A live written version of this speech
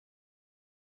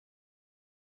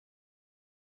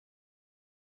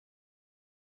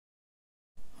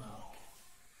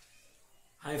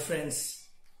Hi friends,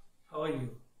 how are you?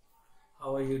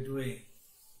 How are you doing?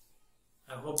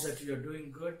 I hope that you are doing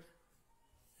good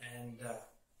and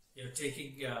you're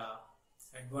taking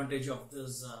advantage of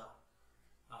these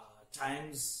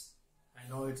times. I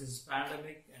know it is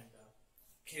pandemic and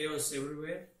chaos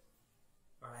everywhere,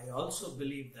 but I also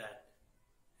believe that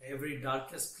every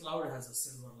darkest cloud has a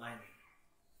silver lining.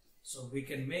 So we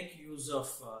can make use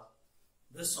of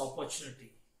this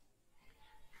opportunity.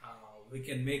 We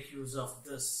can make use of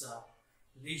this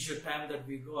leisure time that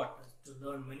we got to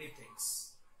learn many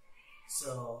things.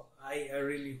 So I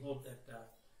really hope that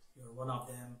you're one of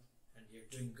them and you're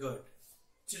doing good.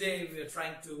 Today we are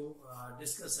trying to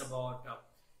discuss about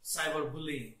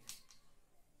cyberbullying.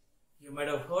 You might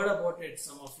have heard about it,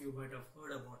 some of you might have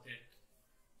heard about it,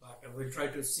 but we'll try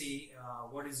to see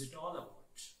what is it all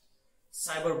about.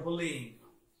 Cyberbullying.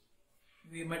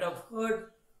 We might have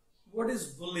heard what is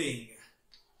bullying.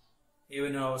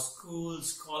 Even in our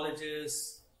schools,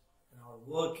 colleges, in our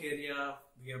work area,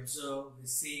 we observe, we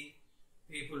see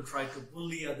people try to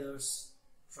bully others,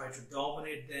 try to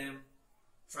dominate them,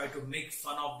 try to make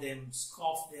fun of them,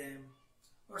 scoff them,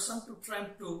 or some to try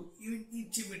to even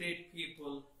intimidate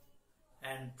people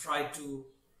and try to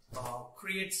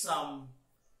create some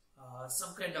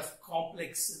kind of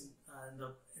complex in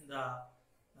the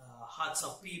hearts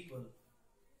of people.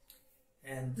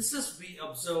 And this is we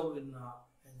observe in our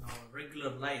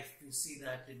regular life. We see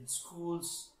that in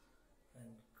schools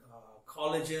and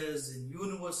colleges, in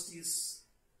universities,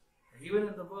 even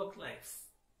in the work life,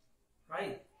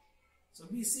 right? So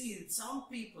we see some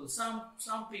people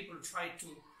try to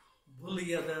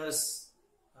bully others,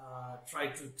 try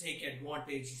to take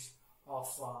advantage of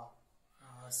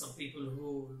some people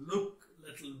who look a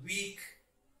little weak,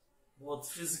 both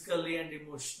physically and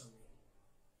emotionally.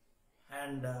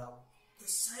 And the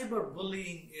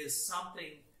cyberbullying is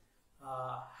something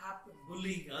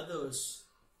bullying others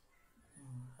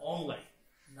online.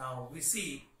 Now we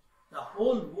see the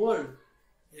whole world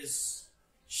is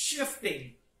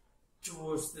shifting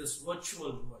towards this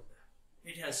virtual world.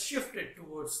 It has shifted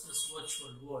towards this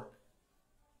virtual world.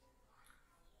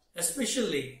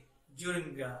 Especially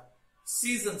during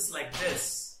seasons like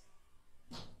this,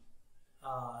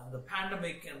 the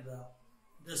pandemic and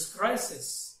this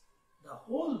crisis, the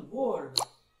whole world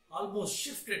almost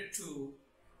shifted to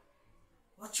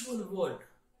virtual world.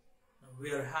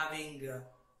 We are having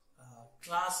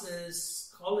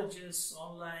classes, colleges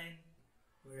online.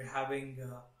 We're having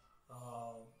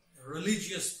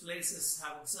religious places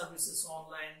having services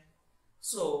online.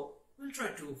 So we'll try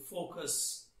to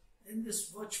focus in this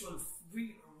virtual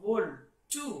world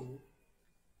too.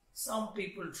 Some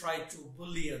people try to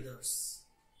bully others,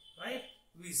 right?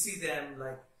 We see them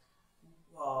like,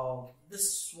 this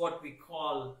is what we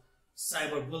call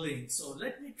cyberbullying. So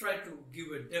let me try to give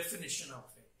a definition of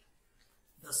it.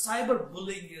 The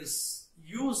cyberbullying is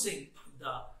using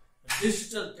the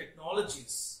digital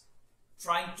technologies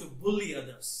trying to bully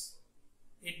others.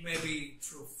 It may be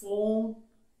through phone,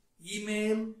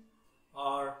 email,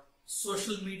 or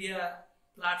social media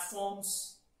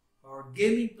platforms, or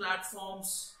gaming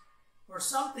platforms, or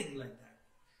something like that.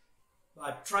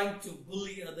 But trying to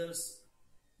bully others.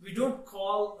 We don't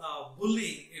call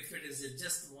bullying if it is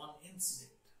just one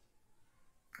incident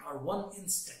or one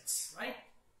instance, right?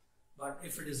 But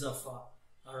if it is of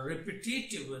a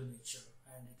repetitive nature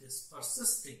and it is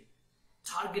persisting,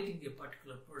 targeting a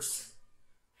particular person,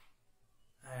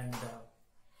 and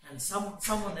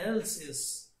someone else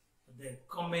is their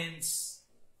comments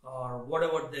or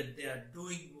whatever that they are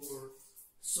doing over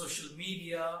social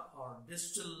media or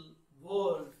digital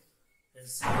world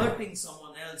is hurting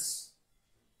someone else.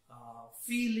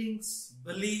 Feelings,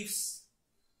 beliefs,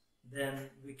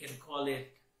 then we can call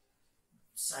it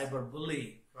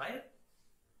cyberbullying, right?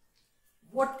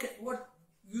 What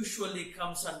usually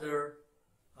comes under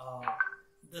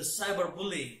the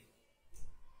cyberbullying?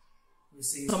 We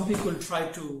see some people try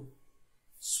to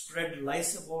spread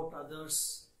lies about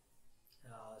others,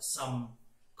 some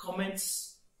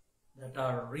comments that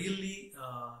are really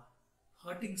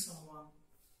hurting someone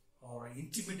or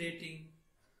intimidating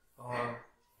or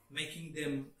making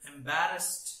them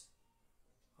embarrassed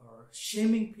or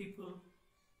shaming people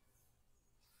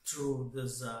through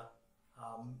this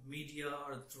media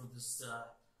or through this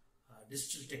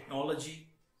digital technology.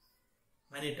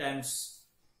 Many times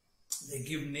they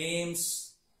give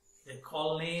names, they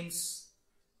call names,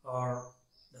 or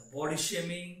the body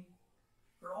shaming,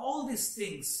 or all these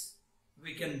things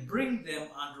we can bring them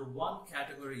under one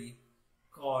category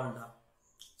called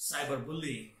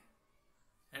cyberbullying.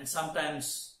 And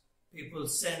sometimes people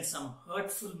send some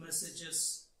hurtful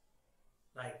messages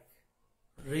like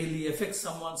really affect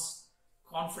someone's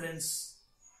confidence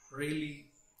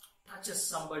really touches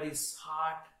somebody's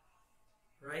heart,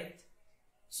 right?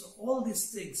 So all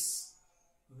these things,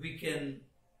 we can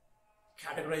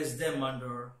categorize them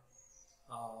under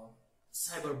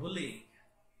cyberbullying.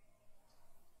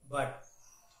 But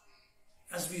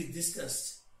as we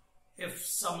discussed, if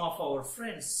some of our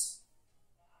friends,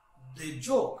 they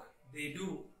joke, they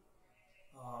do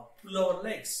pull our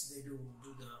legs, they do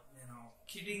the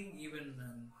kidding, even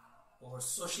over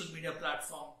social media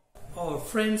platform. Our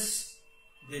friends,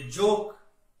 they joke,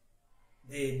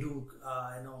 they do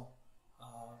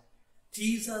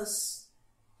tease us,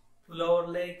 pull our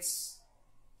legs,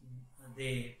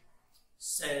 they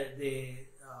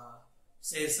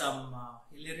say some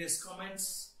hilarious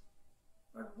comments.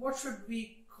 But what should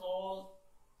we call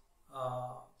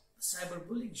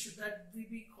cyberbullying? Should that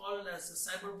be called as a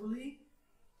cyberbullying?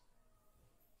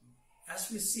 As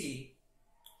we see,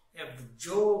 if the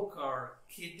joke or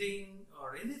kidding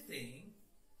or anything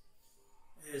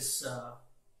is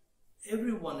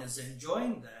everyone is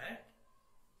enjoying that,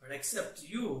 but except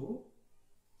you,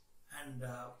 and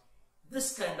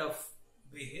this kind of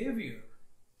behavior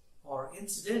or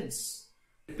incidents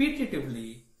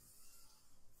repetitively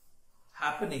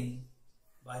happening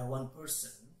by one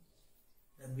person,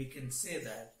 then we can say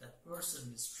that that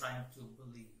person is trying to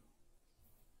bully you.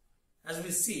 As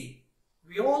we see,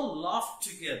 we all laugh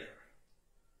together,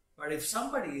 but if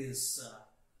somebody is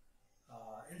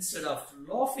instead of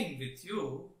laughing with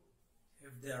you,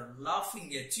 if they are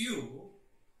laughing at you,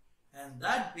 and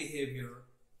that behavior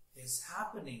is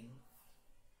happening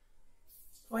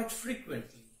quite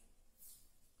frequently,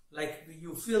 like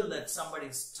you feel that somebody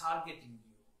is targeting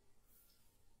you,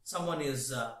 someone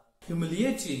is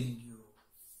humiliating you,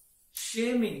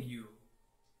 shaming you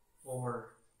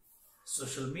over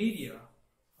social media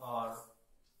or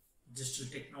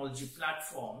digital technology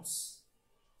platforms,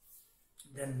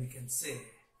 then we can say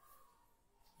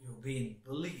you're being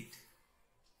bullied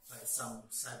by some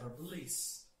cyber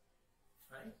bullies,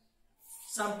 right?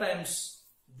 Sometimes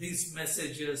these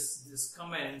messages, these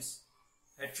comments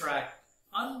attract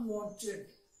unwanted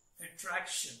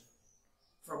attraction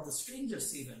from the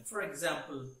strangers even. For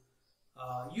example,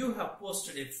 you have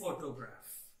posted a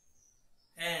photograph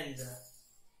and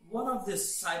one of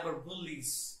these cyber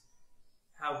bullies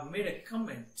have made a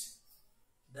comment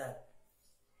that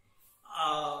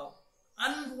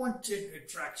unwanted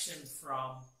attraction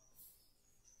from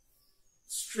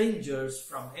strangers,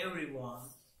 from everyone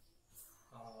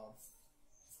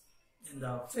in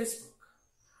the Facebook,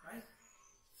 right?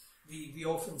 We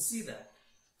often see that.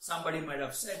 Somebody might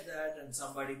have said that, and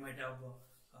somebody might have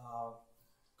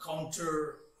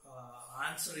counter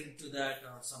answering to that,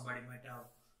 or somebody might have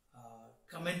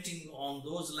commenting on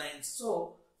those lines.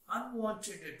 So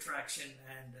unwanted attraction,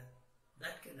 and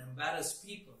that can embarrass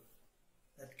people.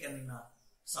 That can,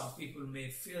 some people may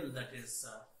feel that is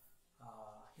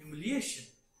humiliation,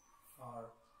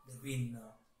 or they've been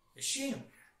ashamed.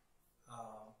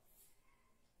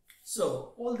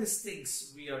 So all these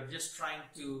things, we are just trying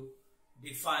to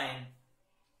define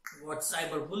what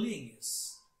cyberbullying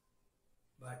is.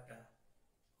 But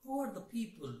who are the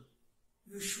people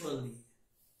usually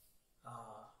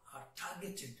are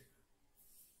targeted?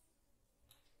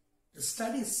 The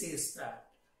study says that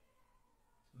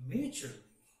majorly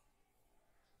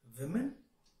women,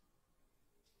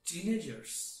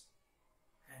 teenagers,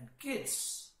 and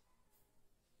kids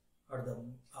are the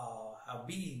have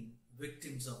been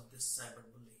victims of this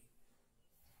cyberbullying,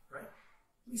 right?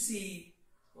 We see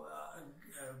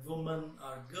women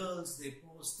or girls, they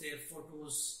post their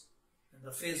photos on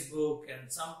the Facebook,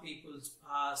 and some people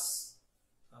pass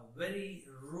very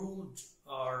rude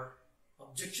or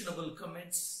objectionable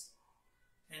comments,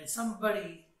 and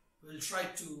somebody will try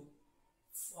to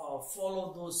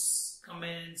follow those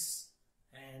comments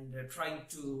and trying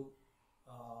to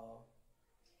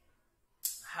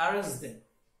harass them,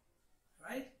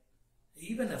 right?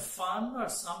 Even a fun or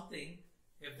something,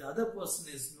 if the other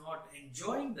person is not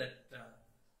enjoying that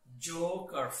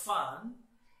joke or fun,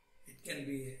 it can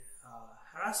be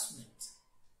harassment.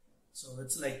 So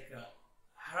it's like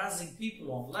harassing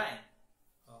people online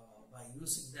by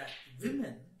using that.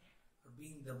 Women are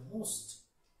being the most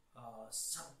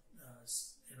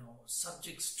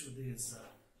subjects to this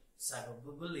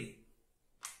cyberbullying,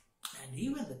 and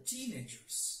even the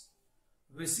teenagers.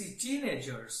 We see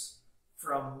teenagers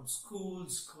from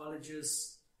schools,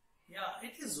 colleges. Yeah,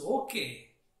 it is okay.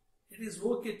 It is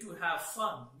okay to have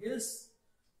fun. Yes,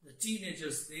 the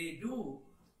teenagers, they do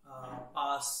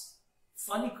pass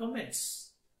funny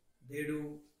comments. They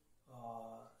do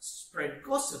spread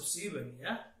gossips even,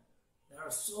 yeah. There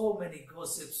are so many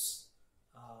gossips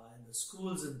in the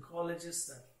schools and colleges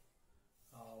that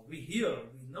we hear,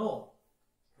 we know,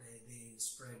 they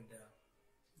spread,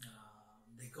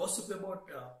 they gossip about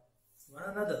one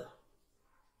another.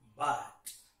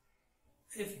 But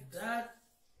if that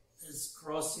is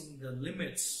crossing the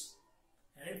limits,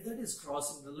 and if that is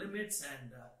crossing the limits,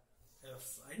 and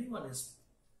if anyone is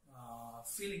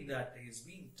feeling that he is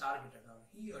being targeted, or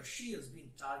he or she is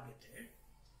being targeted,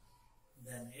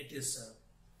 then it is a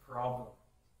problem.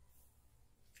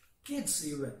 Kids,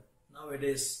 even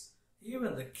nowadays,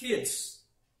 even the kids,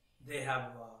 they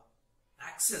have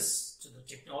access to the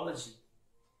technology.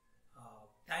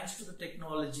 Thanks to the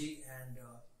technology, and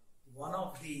one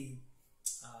of the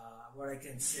what I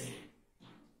can say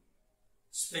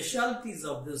specialties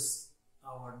of this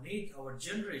our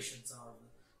generations,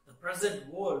 the present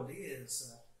world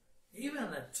is even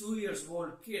a 2 years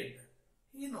old kid,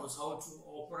 he knows how to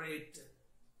operate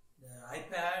the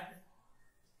iPad,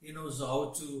 he knows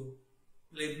how to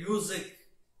play music,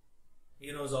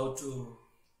 he knows how to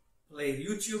play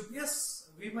YouTube. Yes,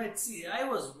 we might see. I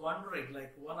was wondering,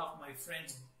 like one of my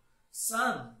friend's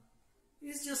son,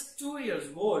 he's just 2 years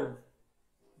old,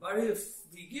 but if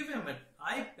we give him an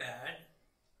iPad,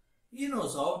 he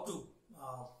knows how to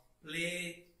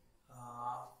play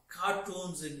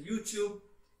cartoons in YouTube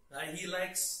that he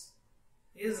likes.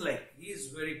 He's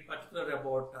very particular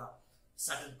about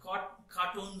certain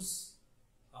cartoons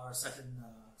or certain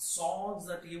songs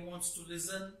that he wants to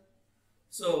listen.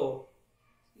 So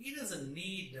he doesn't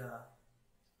need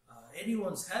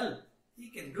anyone's help. He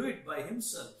can do it by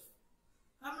himself.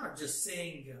 I'm not just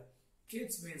saying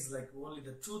kids means like only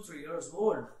the 2-3 years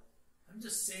old. I'm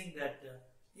just saying that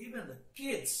even the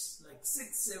kids, like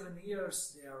 6-7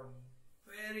 years, they are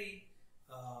very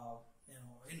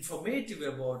informative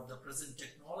about the present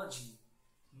technology.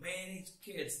 Many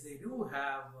kids, they do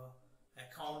have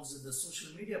accounts in the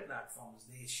social media platforms.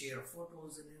 They share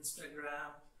photos in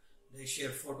Instagram, they share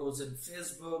photos in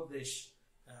Facebook, they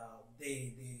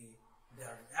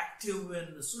are active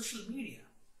in the social media.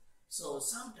 So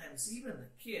sometimes even the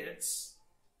kids,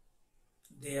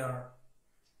 they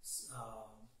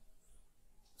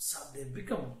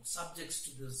become subjects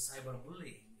to this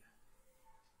cyberbullying.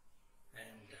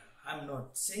 And I'm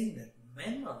not saying that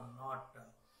men are not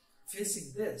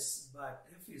facing this, but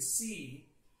if you see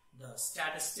the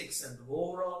statistics and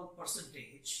overall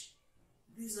percentage,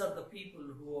 these are the people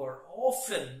who are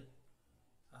often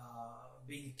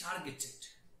being targeted,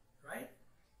 right?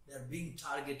 They're being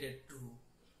targeted to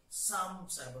some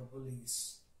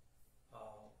cyberbullies.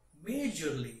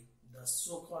 Majorly, the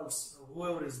so-called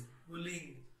whoever is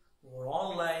bullying or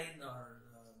online or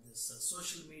this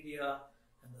social media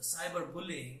and the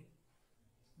cyberbullying,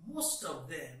 most of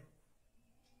them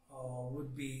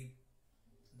would be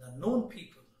the known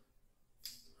people,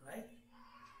 right?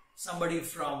 Somebody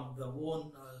from the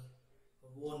own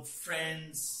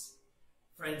friends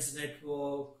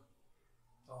network,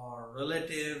 or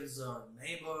relatives, or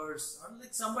neighbors, or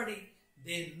like somebody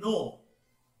they know,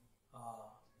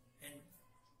 and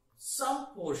some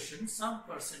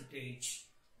percentage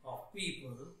of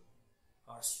people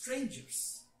are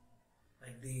strangers,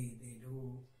 like they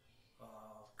do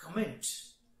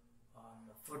comment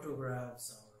on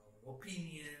photographs or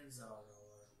opinions or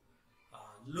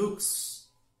looks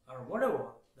or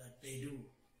whatever that they do,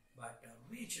 but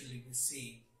majorly we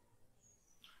see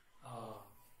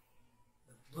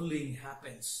bullying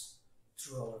happens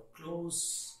through our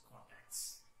close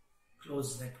contacts,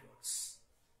 close networks.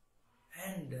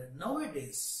 And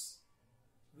nowadays,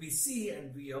 we see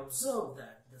and we observe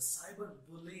that the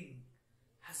cyberbullying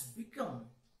has become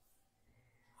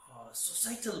a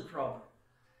societal problem.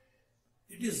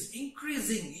 It is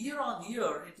increasing year on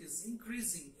year. It is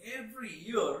increasing every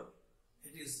year.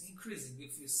 It is increasing.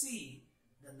 If you see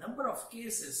the number of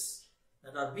cases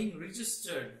that are being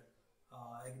registered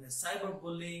in the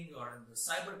cyberbullying or in the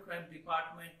cybercrime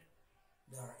department,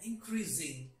 they are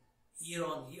increasing year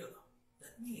on year.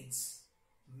 That means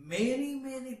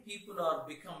many people are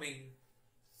becoming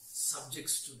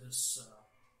subjects to this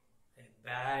a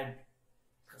bad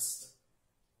custom.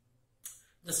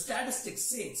 The statistics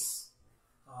says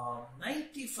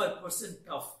 95%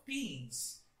 of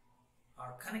teens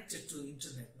are connected to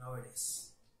internet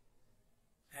nowadays,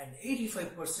 and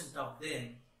 85% of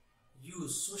them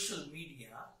use social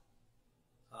media,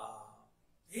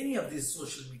 any of these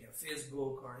social media,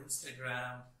 Facebook or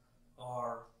Instagram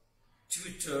or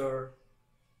Twitter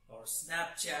or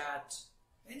Snapchat,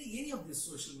 any of these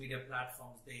social media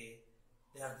platforms, they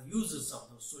are the users of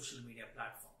those social media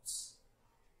platforms.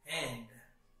 And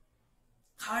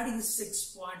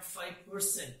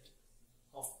 36.5%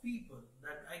 of people,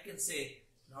 that I can say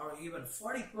or even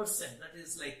 40%, that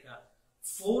is like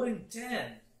 4 in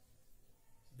 10,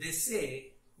 they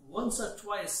say once or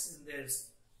twice in their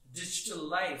digital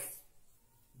life,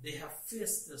 they have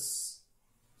faced this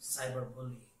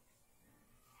cyberbullying.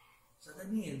 So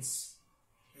that means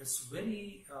it's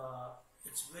very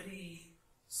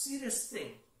serious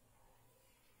thing.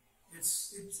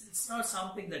 It's not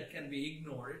something that can be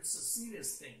ignored. It's a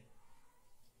serious thing.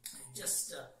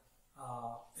 Just a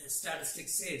statistic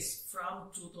says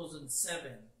from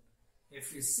 2007,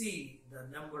 if you see the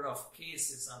number of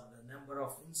cases or the number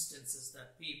of instances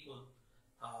that people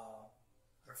are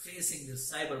facing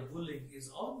this cyberbullying is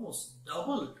almost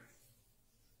doubled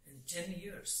in 10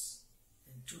 years.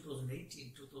 In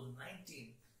 2018,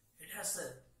 2019, it has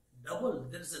a double.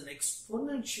 There is an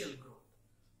exponential growth.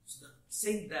 So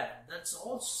saying that, that's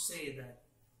also say that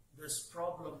this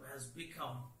problem has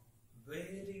become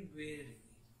very, very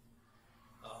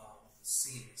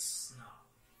serious now.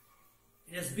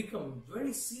 It has become a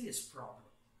very serious problem.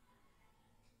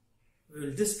 We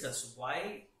will discuss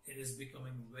why it is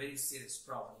becoming a very serious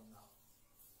problem now.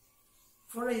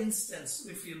 For instance,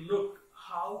 if you look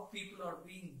how people are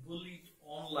being bullied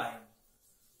online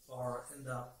or in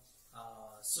the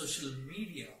social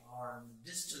media or in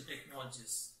digital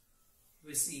technologies,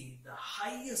 we see the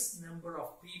highest number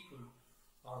of people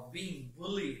are being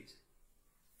bullied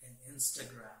in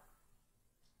Instagram,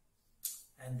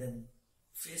 and then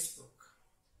Facebook,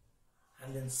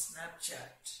 and then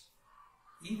Snapchat,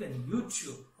 even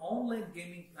YouTube, online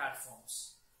gaming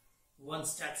platforms. One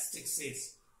statistic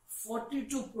says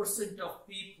 42% of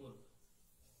people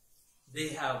they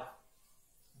have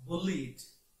bullied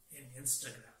in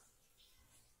Instagram.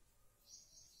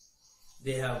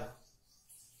 They have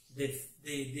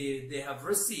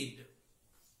received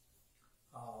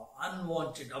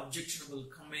unwanted, objectionable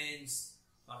comments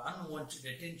or unwanted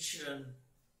attention,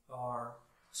 or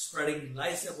spreading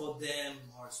lies about them,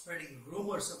 or spreading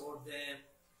rumors about them,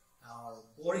 or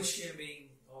body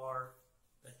shaming, or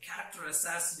the character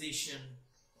assassination.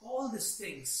 All these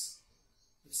things,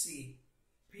 you see,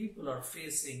 people are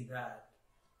facing that,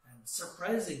 and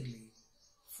surprisingly,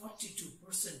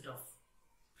 42% of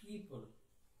people,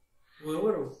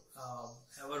 whoever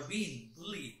ever been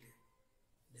bullied,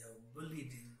 they are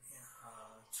bullied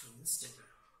through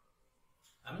Instagram.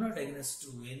 I'm not against to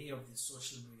any of these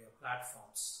social media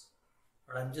platforms,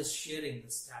 but I'm just sharing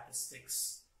the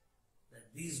statistics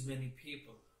that these many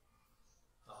people,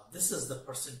 this is the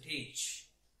percentage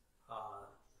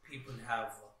people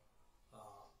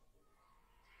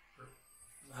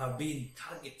have been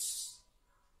targets.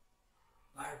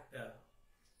 But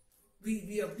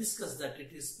we have discussed that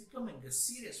it is becoming a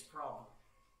serious problem.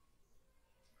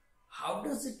 How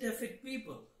does it affect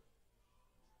people?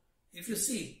 If you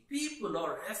see, people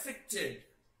are affected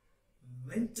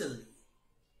mentally,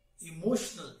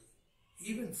 emotionally,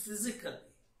 even physically.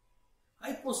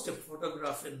 I post a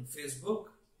photograph in Facebook.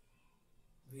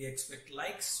 We expect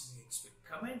likes, we expect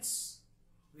comments,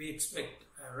 we expect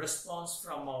a response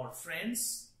from our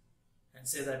friends and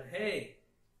say that, hey,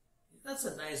 that's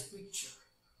a nice picture,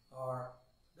 or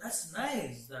that's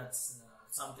nice, that's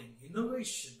something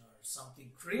innovation or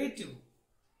something creative,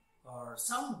 or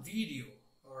some video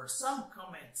or some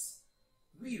comments.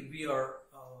 We are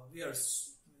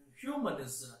human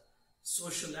is a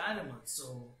social animal,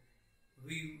 so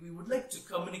we would like to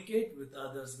communicate with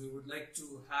others. We would like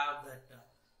to have that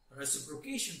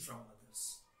reciprocation from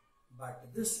others.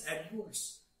 But this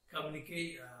adverse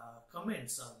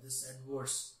comments or this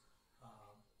adverse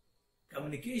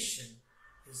communication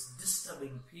is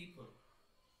disturbing people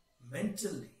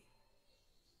mentally,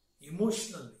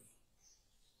 emotionally,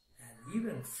 and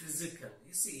even physically.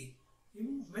 You see,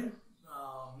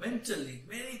 mentally,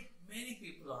 many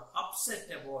people are upset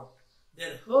about,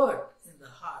 they're hurt in the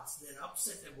hearts, they're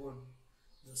upset about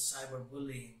the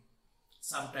cyberbullying.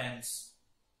 Sometimes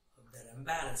they're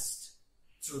embarrassed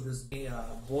through this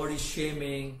body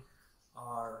shaming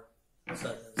or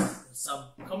some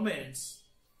comments.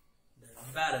 They're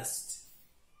embarrassed,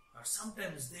 or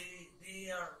sometimes they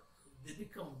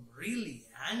become really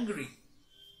angry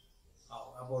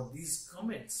about these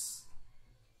comments.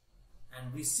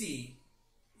 And we see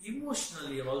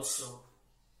emotionally also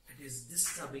it is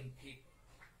disturbing people.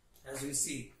 As we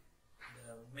see,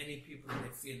 many people, they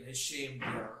feel ashamed, they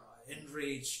are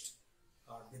enraged,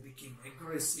 or they become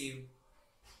aggressive,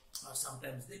 or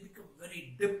sometimes they become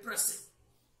very depressive.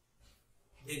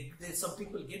 Some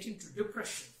people get into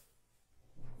depression.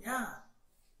 Yeah,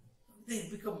 they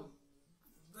become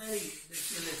they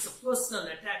feel it's a personal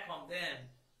attack on them,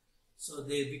 so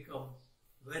they become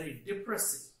very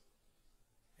depressive.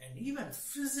 And even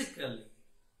physically,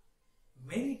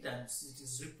 many times it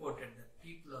is reported that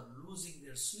people are losing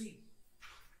their sleep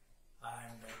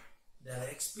and they are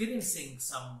experiencing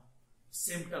some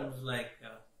symptoms like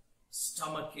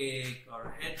stomach ache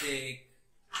or headache,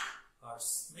 or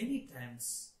many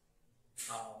times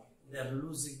they are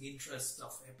losing interest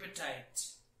of appetite,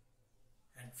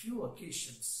 and few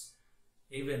occasions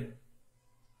even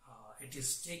it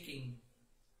is taking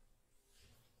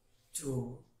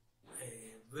to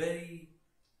a very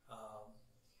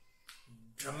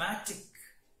dramatic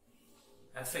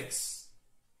effects.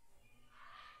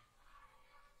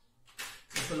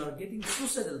 People are getting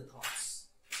suicidal thoughts.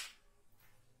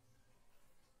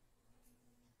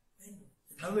 And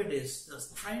nowadays,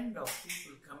 the trend of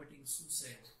people committing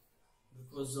suicide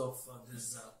because of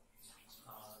this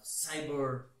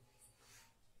cyber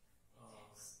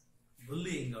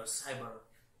bullying or cyber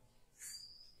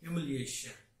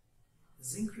humiliation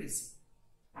is increasing.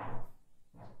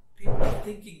 People are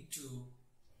thinking to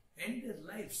end their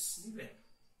lives even.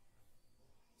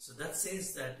 So that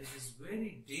says that it is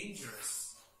very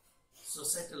dangerous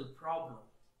societal problem.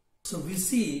 So we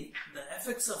see the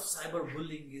effects of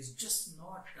cyberbullying is just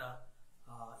not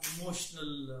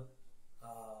emotional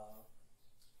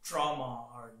trauma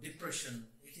or depression.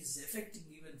 It is affecting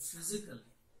even physically.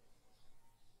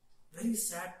 Very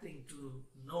sad thing to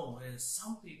know is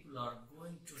some people are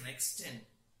going to an extent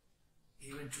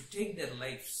even to take their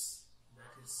lives.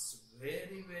 That is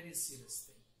very, very serious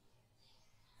thing.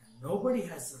 And nobody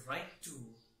has the right to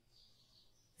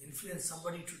influence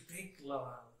somebody to take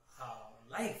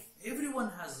life.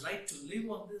 Everyone has right to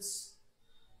live on this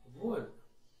world.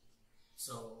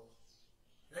 So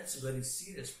that's a very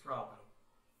serious problem.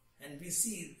 And we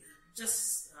see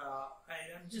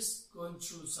I am just going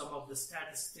through some of the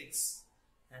statistics,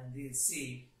 and we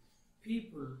see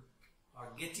people are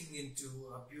getting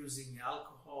into abusing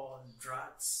alcohol,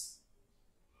 drugs.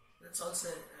 That's also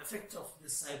an effect of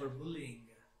this cyberbullying.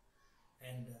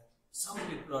 And some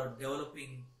people are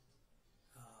developing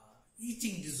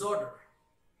eating disorder,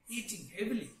 eating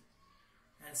heavily.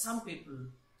 And some people,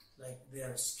 like, they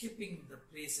are skipping the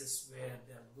places where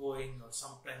they are going, or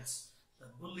sometimes the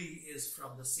bully is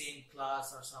from the same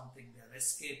class or something. They are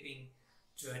escaping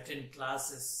to attend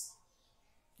classes.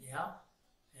 Yeah.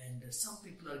 And some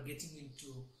people are getting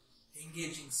into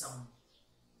engaging some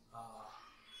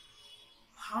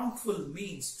harmful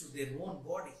means to their own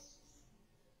body.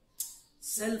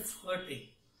 Self-hurting.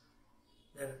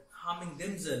 They're harming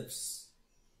themselves.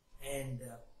 And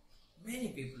many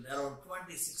people, around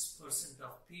 26%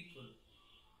 of people,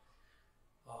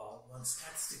 one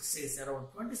statistic says around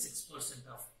 26%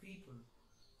 of people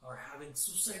are having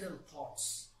suicidal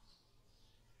thoughts,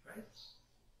 right?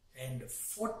 And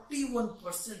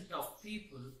 41% of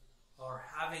people are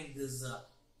having this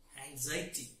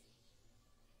anxiety.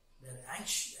 Their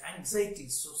anxiety,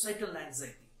 societal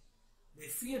anxiety. They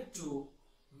fear to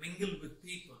mingle with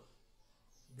people.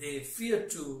 They fear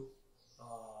to,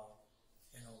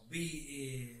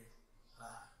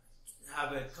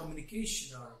 have a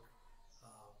communication or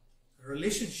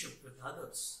relationship with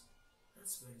others.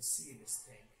 That's a very serious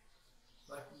thing.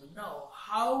 But now,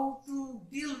 how to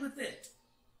deal with it?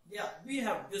 Yeah, we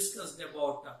have discussed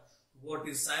about what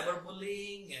is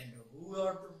cyberbullying and who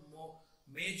are the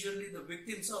majorly the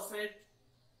victims of it,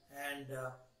 and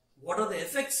what are the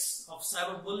effects of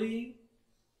cyberbullying.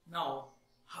 Now,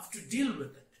 how to deal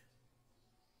with it.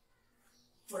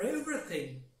 For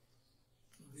everything,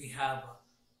 we have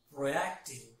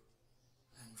proactive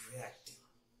and reactive.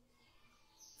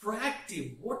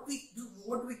 Proactive, what we do,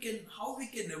 how we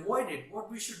can avoid it, what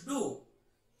we should do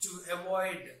to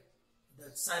avoid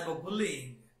that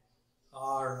cyberbullying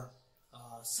or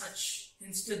such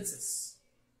instances.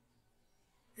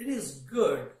 It is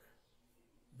good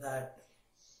that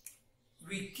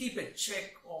we keep a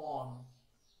check on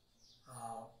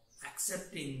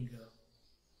accepting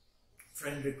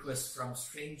friend requests from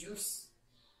strangers,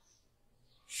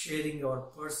 sharing our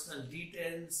personal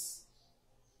details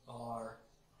or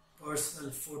personal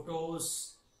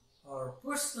photos or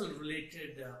personal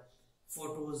related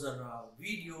photos or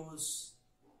videos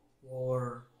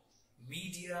or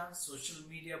media, social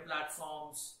media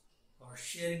platforms, or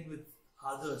sharing with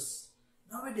others.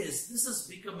 Nowadays, this has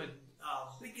become a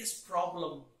biggest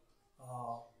problem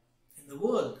in the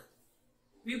world.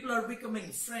 People are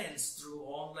becoming friends through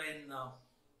online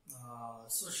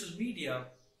social media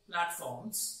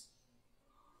platforms,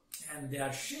 and they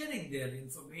are sharing their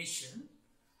information,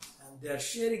 and they are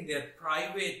sharing their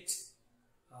private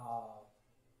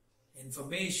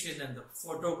information and the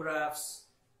photographs,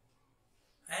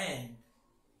 and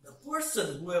the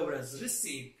person, whoever has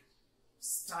received,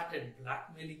 started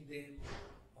blackmailing them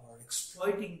or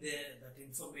exploiting that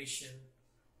information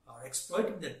or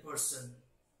exploiting that person,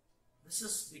 this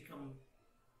has become,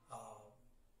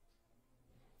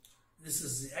 this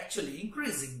is actually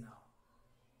increasing now.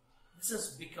 This has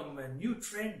become a new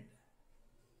trend.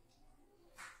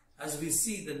 As we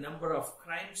see the number of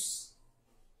crimes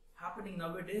happening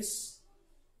nowadays,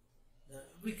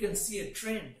 we can see a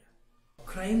trend.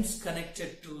 Crimes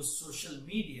connected to social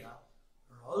media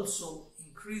are also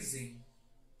increasing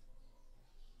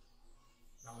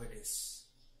nowadays,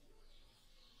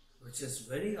 which is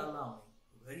very alarming,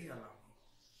 very alarming.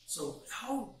 So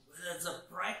how, as a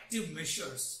proactive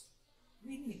measures,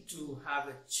 we need to have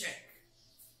a check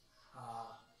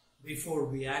before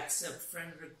we accept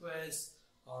friend requests,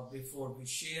 or before we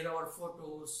share our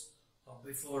photos, or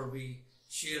before we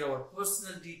share our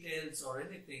personal details or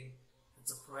anything.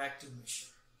 It's a proactive measure.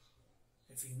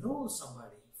 If you know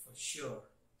somebody for sure,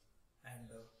 and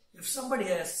if somebody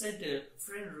has sent a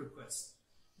friend request,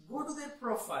 go to their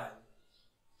profile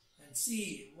and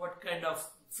see what kind of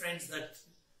friends that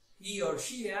he or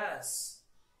she has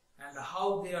and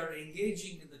how they are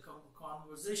engaging in the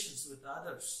conversations with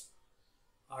others.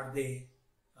 Are they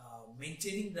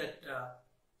maintaining that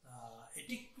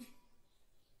ethic?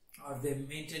 Are they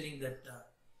maintaining that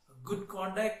good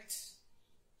conduct?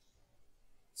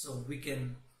 So we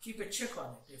can keep a check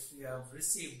on it. If we have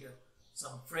received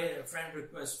some friend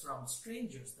requests from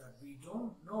strangers that we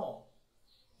don't know,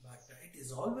 but it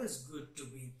is always good to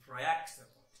be proactive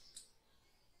about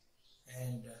it.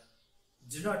 And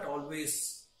do not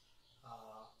always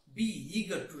be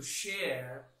eager to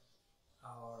share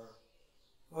our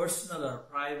personal or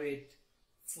private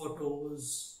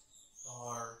photos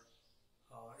or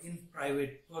in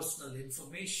private personal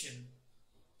information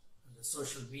on the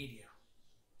social media.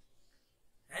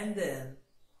 And then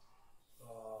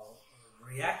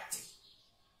reacting.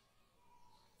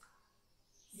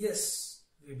 Yes,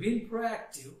 we've been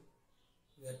proactive,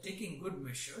 we are taking good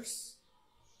measures,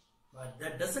 but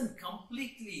that doesn't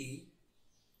completely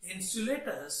insulate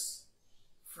us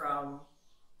from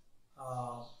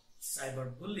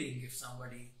cyberbullying. If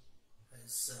somebody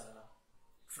is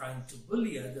trying to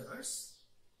bully others,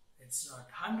 it's not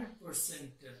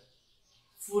 100%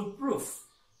 foolproof.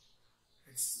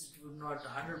 It would not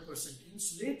 100%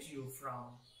 insulate you from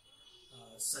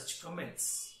such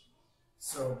comments.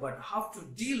 So, but how to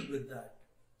deal with that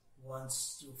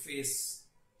once you face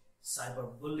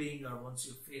cyberbullying or once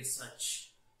you face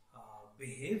such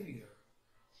behavior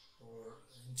or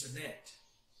internet?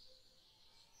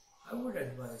 I would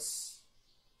advise,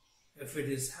 if it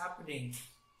is happening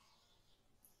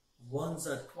once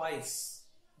or twice,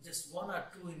 just one or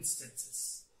two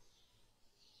instances,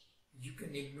 you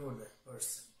can ignore that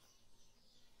person.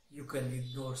 You can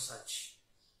ignore such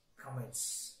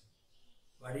comments.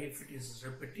 But if it is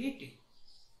repetitive,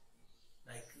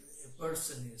 like a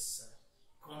person is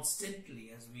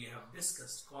constantly, as we have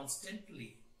discussed,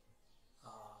 constantly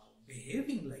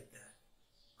behaving like that,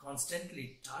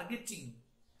 constantly targeting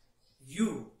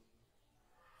you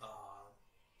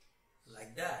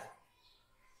like that,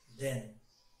 then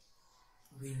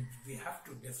we have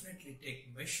to definitely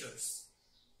take measures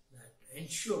that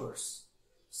ensures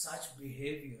such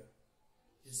behavior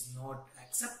is not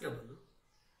acceptable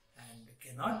and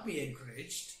cannot be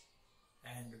encouraged,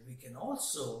 and we can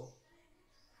also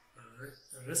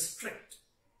restrict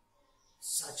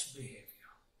such behavior.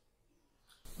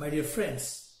 My dear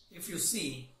friends, if you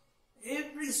see,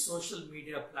 every social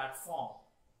media platform,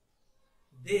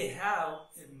 they have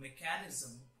a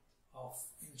mechanism of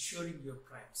ensuring your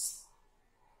privacy.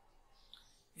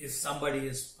 If somebody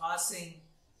is passing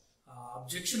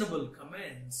objectionable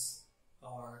comments,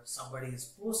 or somebody is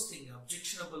posting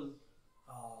objectionable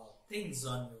things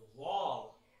on your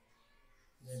wall,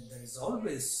 then there is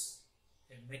always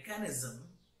a mechanism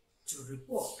to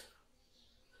report.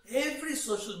 Every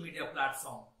social media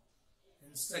platform,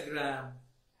 Instagram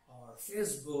or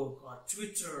Facebook or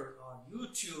Twitter or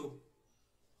YouTube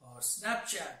or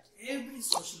Snapchat, every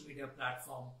social media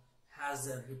platform has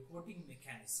a reporting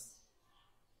mechanism,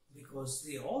 because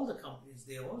all the companies,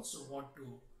 they also want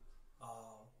to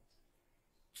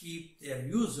keep their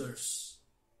users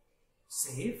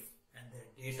safe and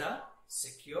their data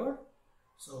secure.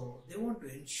 So they want to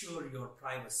ensure your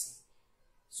privacy.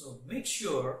 So make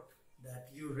sure that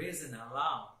you raise an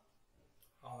alarm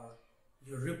or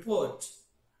you report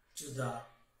to the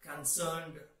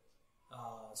concerned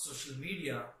social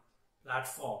media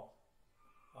platform.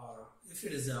 Or if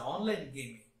it is an online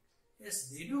gaming, yes,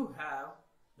 they do have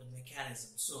the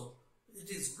mechanism. So it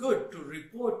is good to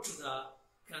report to the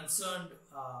concerned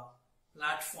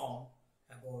platform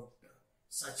about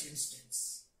such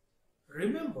instance.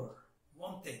 Remember,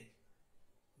 one thing.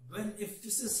 If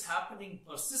this is happening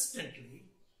persistently,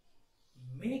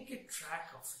 make a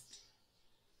track of it.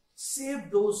 Save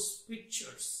those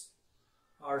pictures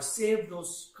or save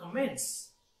those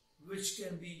comments which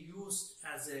can be used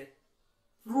as a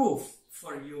proof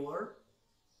for your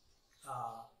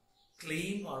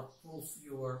claim or proof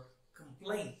your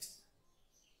complaint.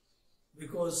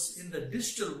 Because in the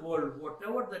digital world,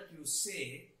 whatever that you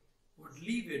say would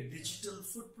leave a digital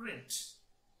footprint.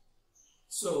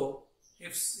 So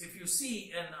if you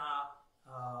see an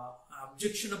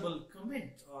objectionable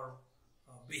comment or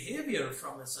behavior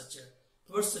from such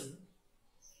a person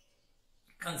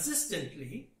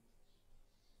consistently,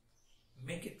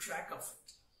 make a track of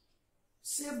it.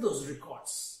 Save those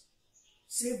records.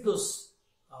 Save those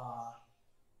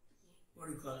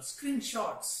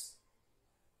screenshots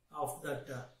of that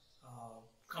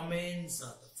comments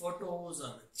or the photos or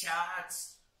the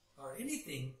chats or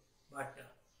anything, but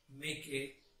make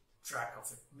a track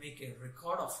of it, make a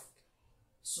record of it,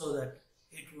 so that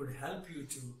it would help you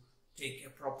to take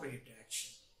appropriate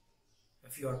action.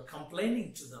 If you are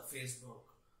complaining to the Facebook,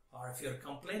 or if you are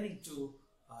complaining to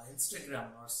Instagram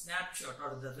or Snapchat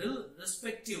or the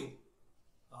respective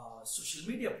social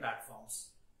media platforms,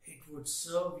 it would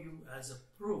serve you as a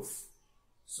proof.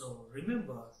 So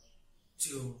remember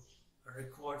to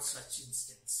record such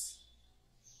instance.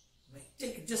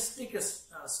 Just take a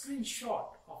screenshot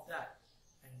of that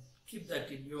and keep that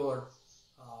in your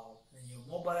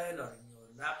mobile or in your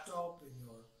laptop, in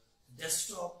your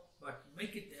desktop, but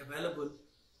make it available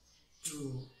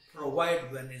to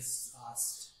provide when it's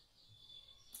asked.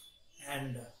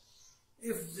 And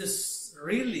if this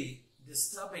really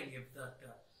disturbing, if that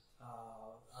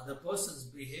other person's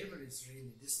behavior is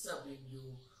really disturbing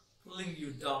you, pulling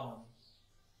you down,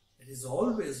 it is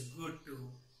always good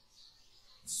to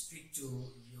speak to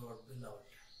your beloved.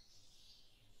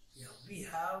 Yeah, we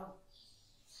have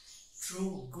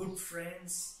true good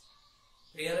friends,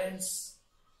 parents,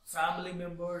 family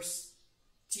members,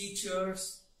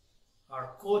 teachers,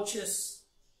 or coaches,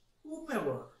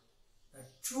 whomever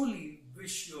that truly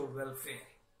wish your welfare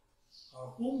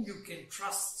or whom you can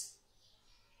trust.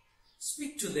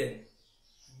 Speak to them,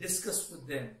 discuss with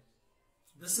them.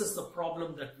 This is the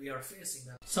problem that we are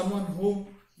facing. Someone whom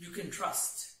you can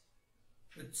trust,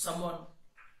 with someone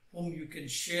whom you can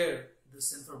share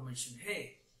this information.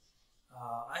 Hey,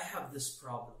 I have this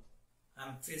problem.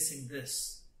 I'm facing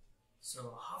this.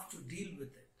 So how to deal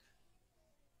with it?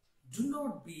 Do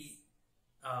not be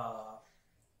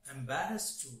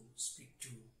embarrassed to speak to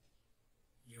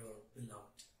your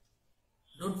beloved.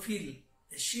 Don't feel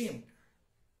ashamed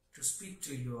to speak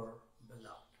to your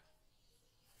beloved.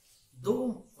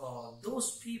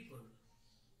 Those people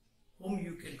whom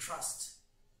you can trust,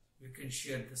 you can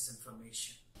share this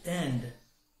information and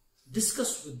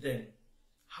discuss with them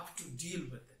how to deal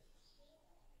with it.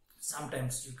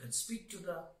 Sometimes you can speak to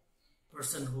the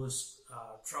person who is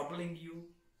troubling you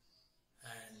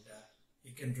and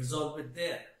you can resolve it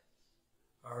there.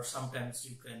 Or sometimes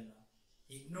you can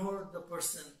ignore the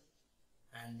person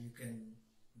and you can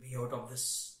be out of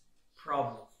this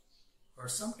problem. Or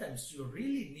sometimes you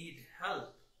really need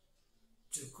help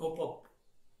to cope up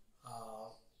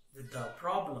with the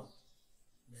problem.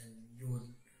 Then you will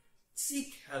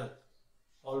seek help.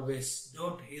 Always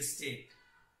don't hesitate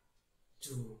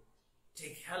to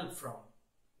take help from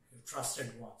your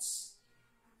trusted ones.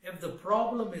 If the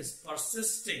problem is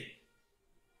persisting,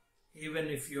 even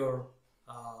if your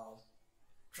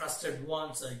trusted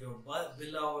ones are your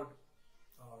beloved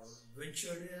or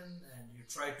ventured in and you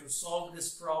try to solve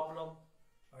this problem,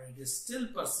 or it is still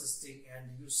persisting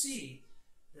and you see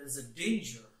there is a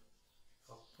danger,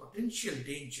 a potential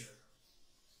danger,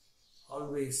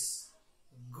 always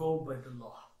go by the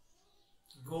law.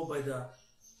 Go by the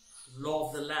law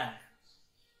of the land.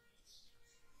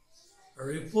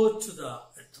 Report to the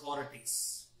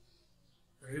authorities.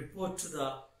 Report to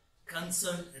the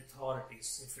concerned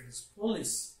authorities. If it is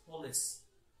police,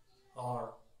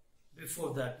 or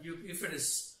before that, if it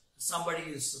is somebody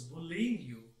is bullying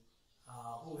you,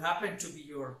 who happen to be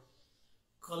your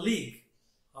colleague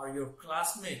or your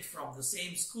classmate from the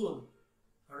same school,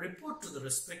 report to the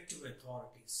respective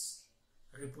authorities.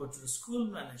 Report to the school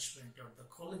management or the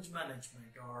college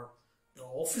management or the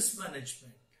office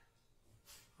management.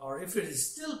 Or if it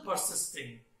is still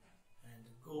persisting, and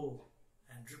go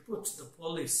and report to the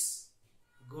police.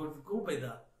 Go by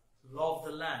the law of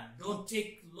the land. Don't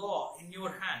take law in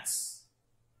your hands.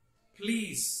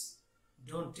 Please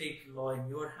don't take law in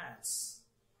your hands.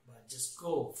 But just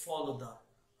go follow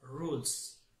the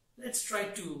rules. Let's try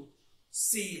to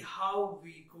see how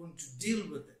we're going to deal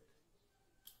with it.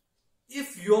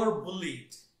 If you're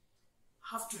bullied,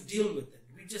 have to deal with it.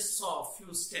 We just saw a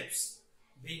few steps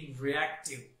being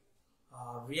reactive,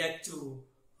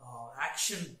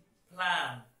 action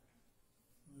plan.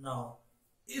 Now,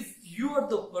 if you are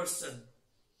the person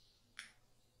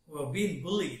who have been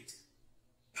bullied,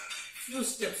 few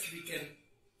steps we can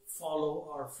follow,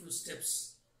 or few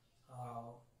steps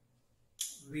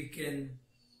we can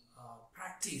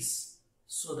practice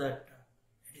so that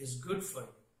it is good for you.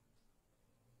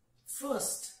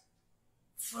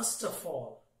 First of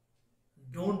all,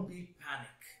 don't be panic.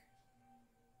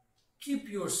 Keep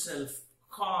yourself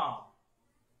calm.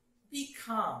 Be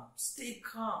calm. Stay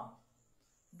calm.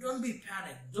 Don't be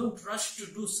panicked. Don't rush to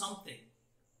do something.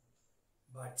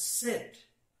 But sit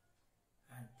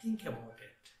and think about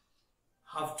it.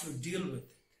 How to deal with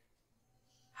it.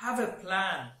 Have a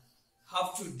plan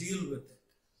how to deal with it.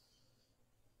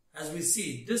 As we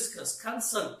see, discuss,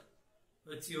 consult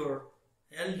with your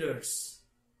elders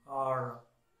or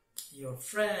your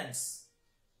friends.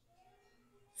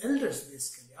 Elders,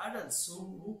 basically, adults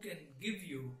who can give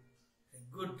you a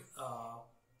good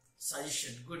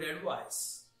suggestion, good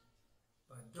advice.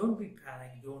 But don't be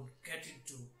panicked. Don't get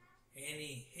into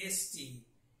any hasty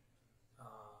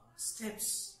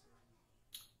steps.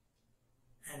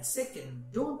 And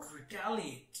second, don't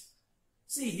retaliate.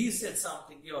 See, he said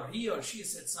something, or he or she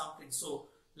said something, so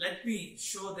let me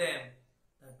show them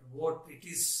that what it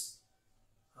is,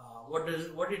 what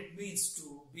it means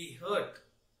to be hurt.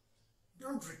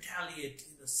 Don't retaliate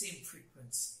in the same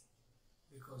frequency,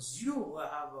 because you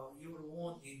have your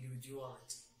own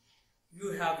individuality.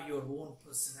 You have your own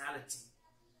personality.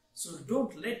 So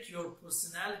don't let your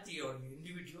personality or your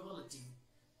individuality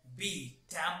be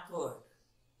tampered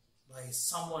by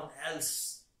someone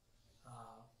else's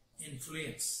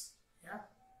influence. Yeah?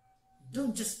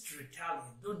 Don't just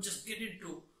retaliate. Don't just get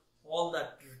into all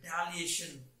that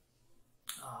retaliation,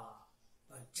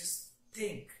 but just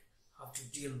think how to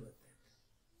deal with it.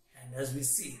 And as we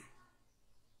see,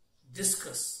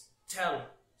 discuss, tell,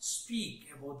 speak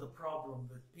about the problem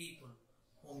with people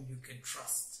whom you can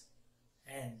trust,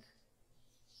 and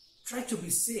try to be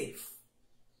safe.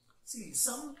 See,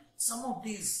 some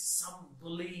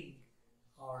bullying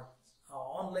or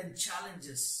online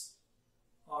challenges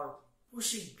are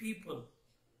pushing people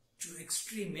to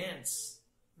extreme ends.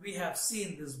 We have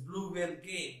seen this blue whale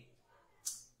game,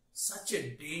 such a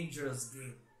dangerous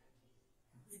game.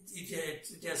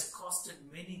 It has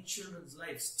costed many children's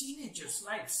lives, teenagers'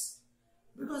 lives,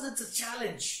 because it's a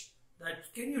challenge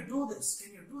that can you do this,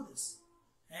 can you do this?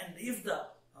 And if the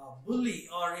bully,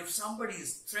 or if somebody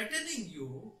is threatening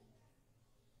you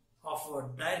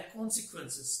of dire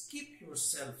consequences, keep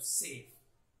yourself safe.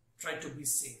 Try to be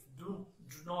safe. Do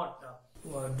not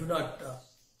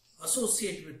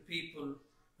associate with people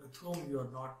with whom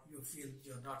you feel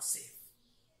you're not safe.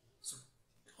 So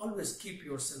always keep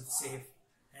yourself safe,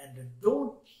 and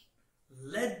don't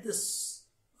let this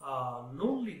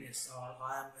loneliness or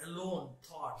I am alone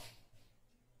thought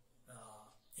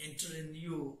enter in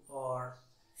you or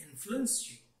influence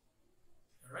you.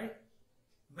 Alright?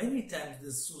 Many times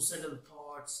these suicidal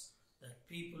thoughts that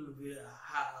people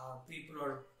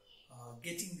are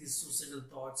getting these suicidal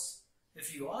thoughts.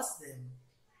 If you ask them,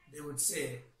 they would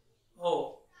say,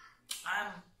 "Oh,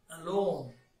 I'm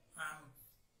alone. I'm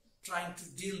trying to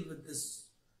deal with this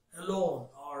alone,"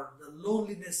 or the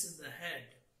loneliness in the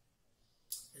head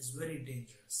is very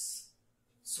dangerous.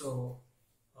 So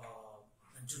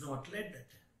do not let that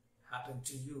happen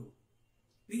to you.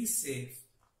 Be safe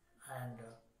and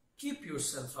keep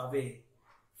yourself away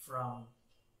from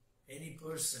any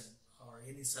person or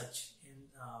any such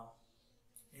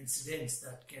incidents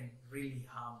that can really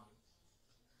harm you.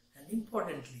 And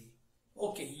importantly,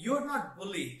 okay, you're not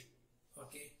bullied,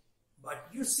 okay, but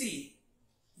you see,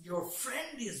 your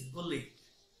friend is bullied.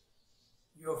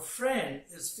 Your friend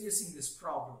is facing this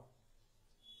problem.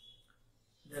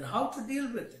 Then how to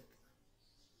deal with it?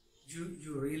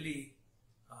 You really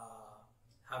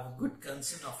have a good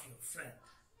concern of your friend,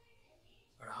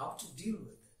 but how to deal with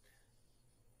it?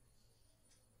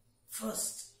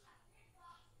 First,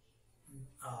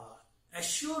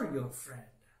 assure your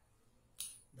friend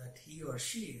that he or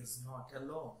she is not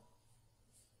alone.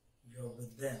 You're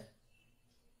with them.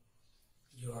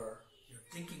 You're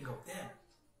thinking of them.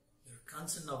 You're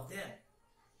concerned of them.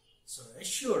 So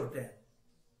assure them,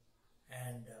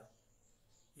 and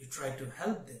you try to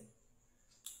help them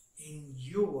in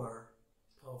your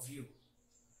purview.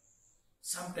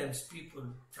 Sometimes people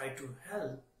try to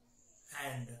help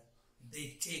and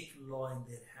they take law in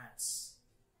their hands,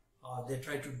 or they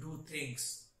try to do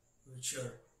things which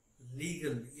are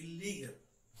legal, illegal,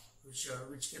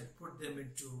 which can put them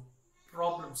into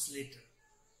problems later.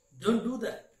 Don't do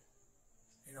that.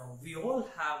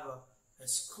 have a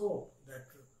scope,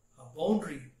 a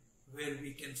boundary where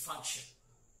we can function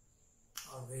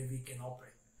or where we can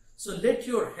operate. So let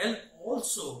your help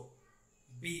also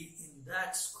be in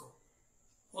that scope.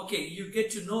 Okay, you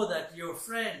get to know that your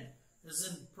friend is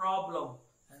in problem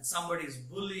and somebody is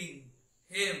bullying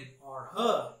him or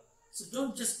her. So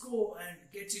don't just go and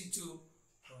get into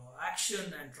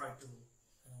action and try to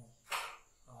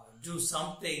do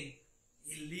something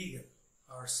illegal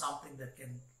or something that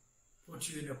can put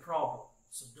you in a problem.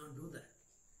 So don't do that.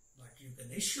 But you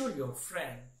can assure your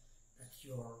friend that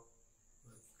you're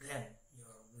with them,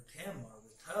 you're with him or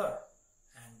with her,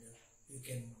 and you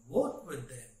can work with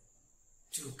them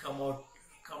to come up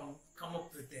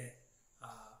with a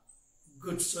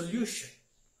good solution,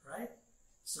 right?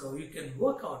 So you can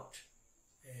work out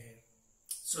a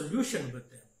solution with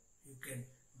them. You can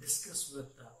discuss with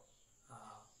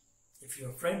if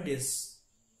your friend is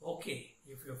okay,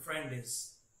 if your friend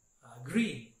is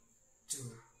agreeing to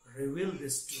reveal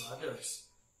this to others,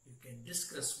 you can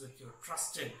discuss with your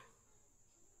trusted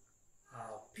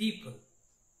people,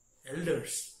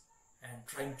 elders, and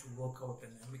trying to work out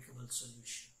an amicable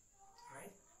solution,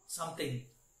 right? Something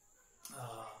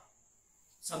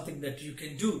that you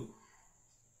can do.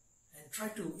 And try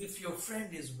to, if your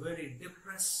friend is very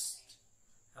depressed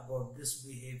about this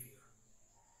behavior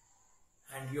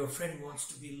and your friend wants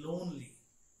to be lonely,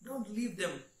 don't leave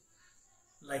them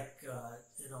like,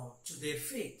 to their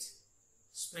fate.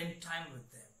 Spend time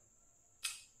with them.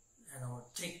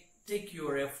 Take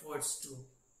your efforts to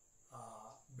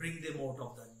bring them out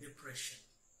of that depression.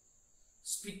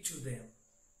 Speak to them.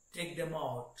 Take them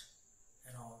out.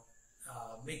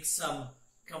 Make some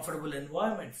comfortable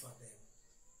environment for them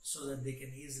so that they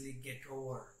can easily get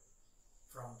over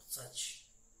from such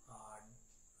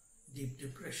deep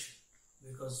depression.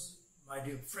 Because, my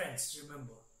dear friends,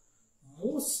 remember,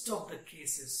 most of the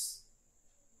cases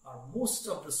or most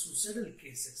of the suicidal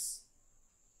cases,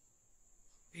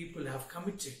 people have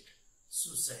committed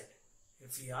suicide.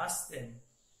 If we ask them,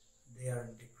 they are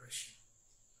in depression.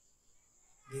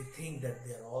 They think that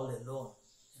they are all alone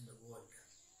in the world.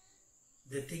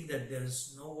 They think that there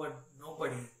is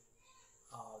nobody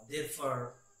there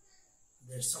for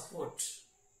their support.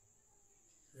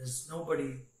 There is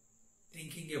nobody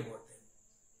thinking about them.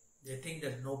 They think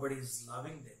that nobody is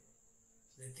loving them.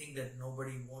 They think that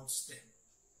nobody wants them.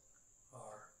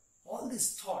 Or all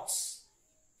these thoughts,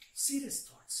 serious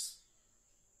thoughts.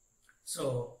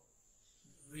 So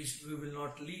we will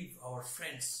not leave our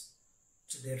friends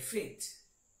to their fate,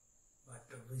 but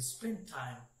we spend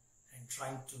time and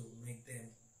trying to make them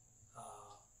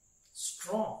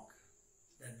strong,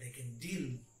 that they can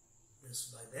deal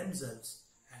this by themselves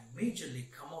and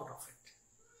majorly come out of it.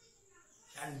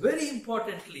 And very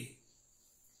importantly,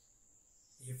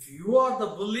 if you are the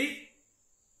bully,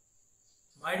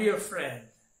 my dear friend,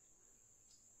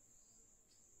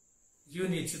 you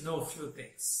need to know a few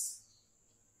things.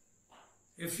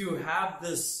 If you have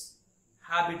this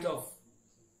habit of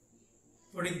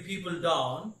putting people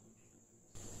down,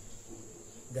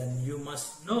 then you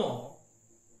must know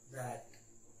that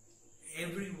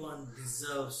everyone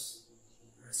deserves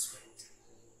respect.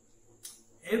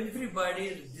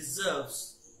 Everybody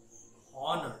deserves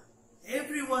honor.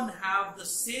 Everyone have the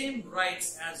same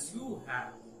rights as you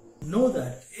have. Know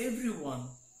that everyone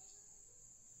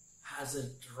has a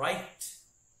right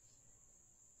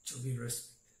to be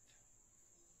respected.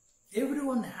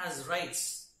 Everyone has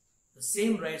rights, the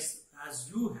same rights as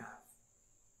you have.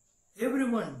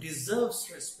 Everyone deserves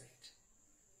respect.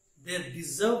 They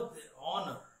deserve the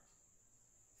honor.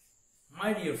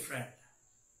 My dear friend,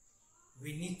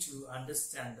 we need to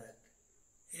understand that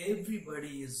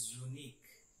everybody is unique.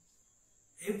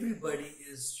 Everybody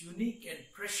is unique and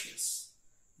precious.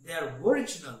 They are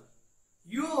original.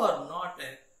 You are not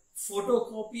a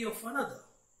photocopy of another,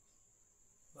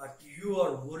 but you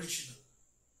are original.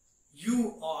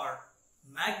 You are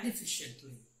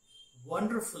magnificently,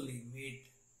 wonderfully made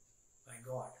by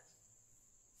God.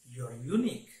 You are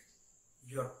unique.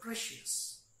 You are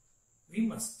precious. We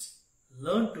must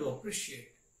learn to appreciate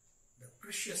the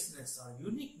preciousness or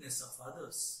uniqueness of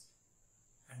others.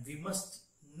 And we must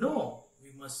know,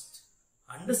 we must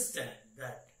understand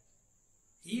that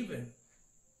even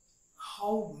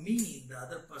how mean the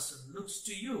other person looks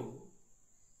to you,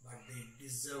 but they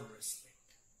deserve respect.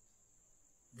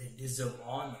 They deserve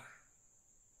honor.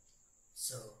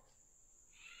 So,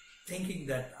 thinking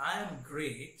that I am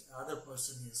great, other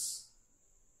person is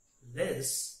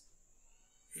less,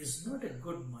 is not a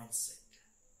good mindset.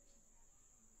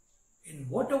 In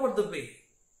whatever the way,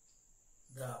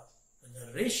 the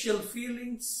racial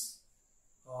feelings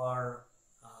or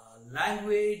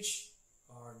language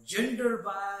or gender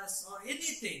bias or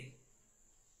anything,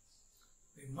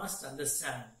 we must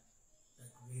understand that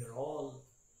we are all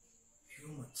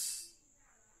humans.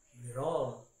 We are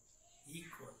all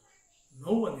equal.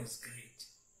 No one is great.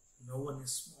 No one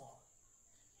is small.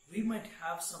 We might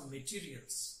have some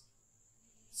materials.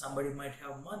 Somebody might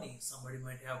have money. Somebody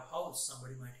might have house.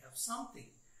 Somebody might have something.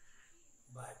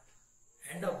 But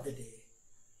end of the day,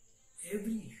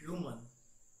 every human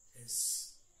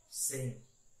is same.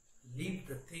 Leave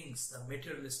the things, the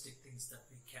materialistic things that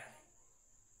we carry.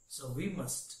 So we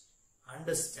must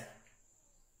understand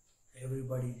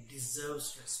everybody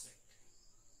deserves respect.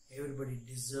 Everybody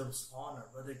deserves honor,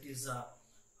 whether it is a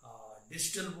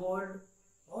digital world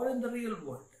or in the real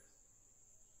world.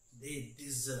 They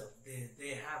deserve,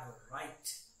 they have a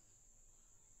right,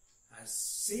 as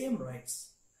same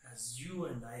rights as you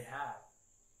and I have.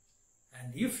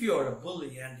 And if you are a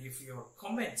bully, and if your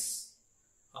comments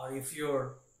or if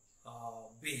your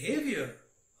behavior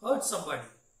hurt somebody,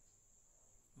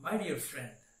 my dear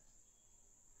friend,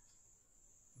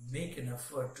 make an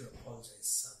effort to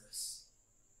apologize others.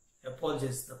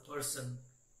 Apologize the person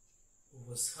who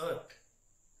was hurt.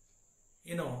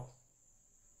 You know,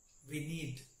 we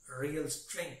need real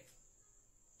strength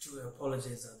to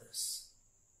apologize others.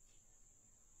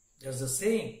 There's a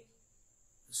saying,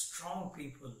 strong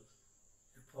people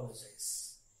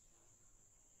apologize.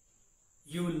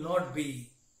 You will not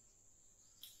be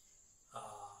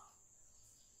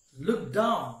looked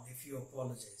down if you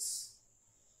apologize,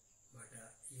 but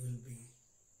you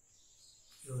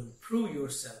will prove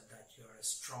yourself that you are a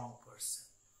strong person.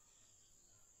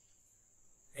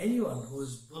 Anyone who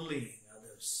is bullying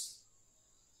others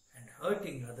and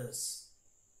hurting others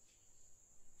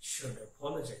should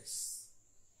apologize.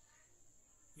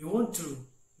 You want to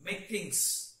make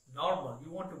things normal.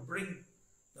 You want to bring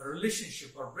the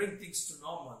relationship or bring things to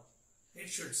normal. It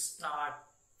should start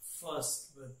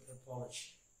first with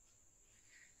apology.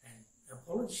 And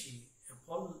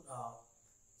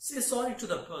say sorry to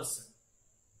the person.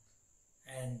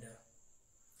 And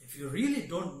if you really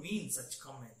don't mean such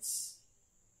comments,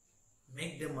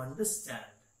 make them understand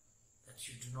that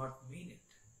you do not mean it.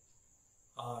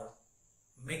 Or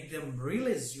make them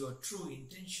realize your true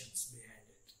intentions behind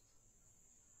it.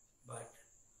 But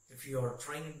if you are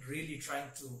really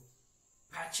trying to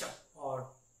patch up or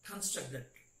construct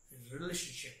that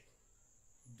relationship,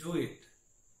 do it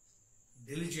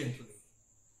diligently,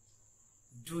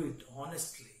 do it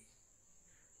honestly,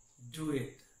 do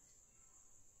it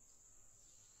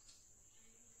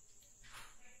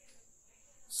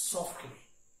softly,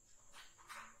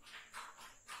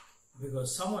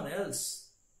 because someone else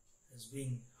is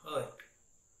being hurt.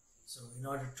 So in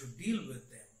order to deal with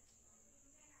them,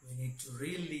 we need to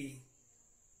really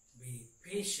be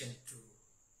patient to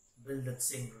build that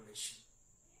same relation.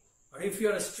 But if you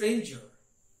are a stranger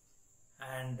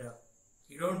and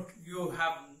you don't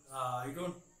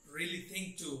really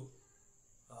think to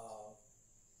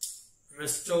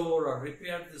restore or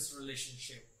repair this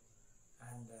relationship,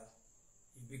 and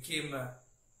you became a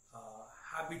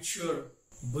habitual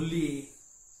bully,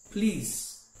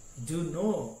 please do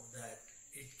know that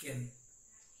it can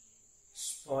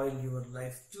spoil your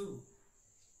life too.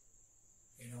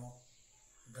 You know,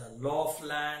 the law of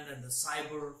land and the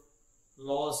cyber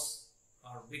laws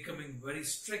are becoming very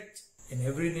strict in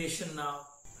every nation now,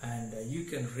 and you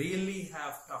can really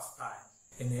have tough time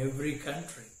in every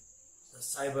country. The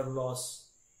cyber laws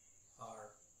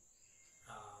are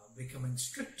becoming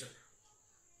stricter.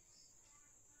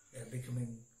 They are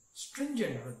becoming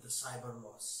stringent with the cyber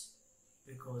laws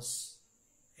because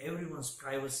everyone's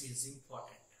privacy is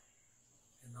important.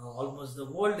 You know, almost the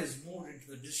world is moved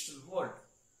into the digital world,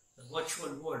 the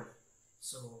virtual world.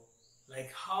 So,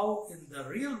 like how in the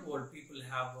real world people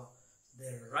have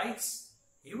their rights,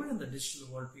 even in the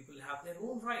digital world people have their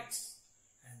own rights.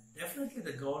 And definitely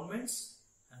the governments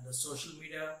and the social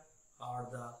media or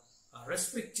the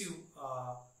respective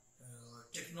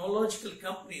technological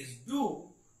companies do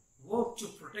work to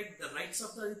protect the rights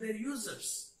of their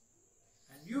users.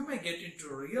 And you may get into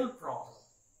a real problem.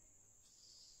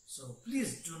 So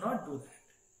please do not do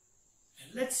that.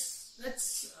 And let's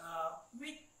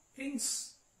make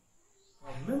things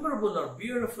memorable or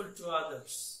beautiful to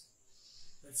others.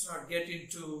 Let's not get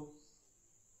into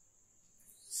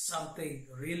something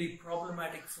really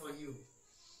problematic for you.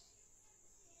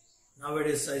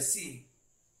 Nowadays I see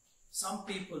some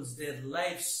people's, their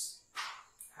lives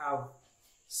have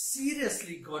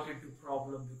seriously got into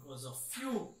problem because of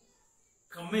few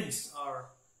comments or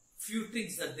few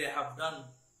things that they have done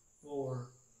over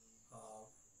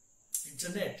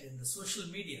internet, in the social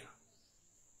media.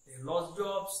 They lost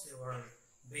jobs, they were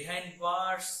behind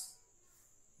bars,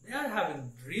 they are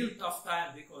having real tough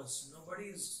time because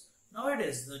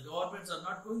nowadays the governments are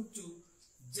not going to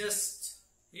just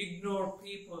ignore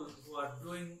people who are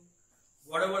doing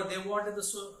whatever they want in the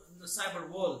cyber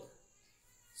world.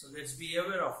 So let's be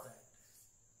aware of that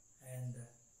and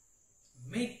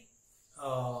make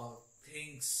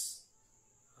things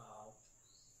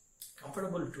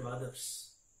comfortable to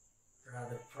others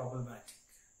rather problematic.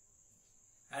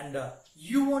 And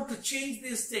you want to change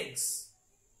these things,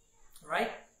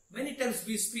 right? Many times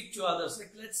we speak to others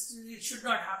like, it should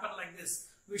not happen like this.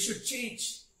 We should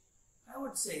change. I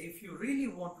would say if you really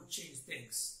want to change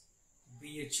things,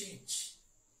 be a change.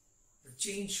 The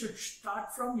change should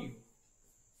start from you.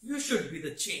 You should be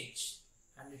the change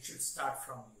and it should start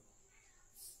from you.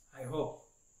 I hope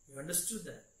you understood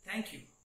that. Thank you.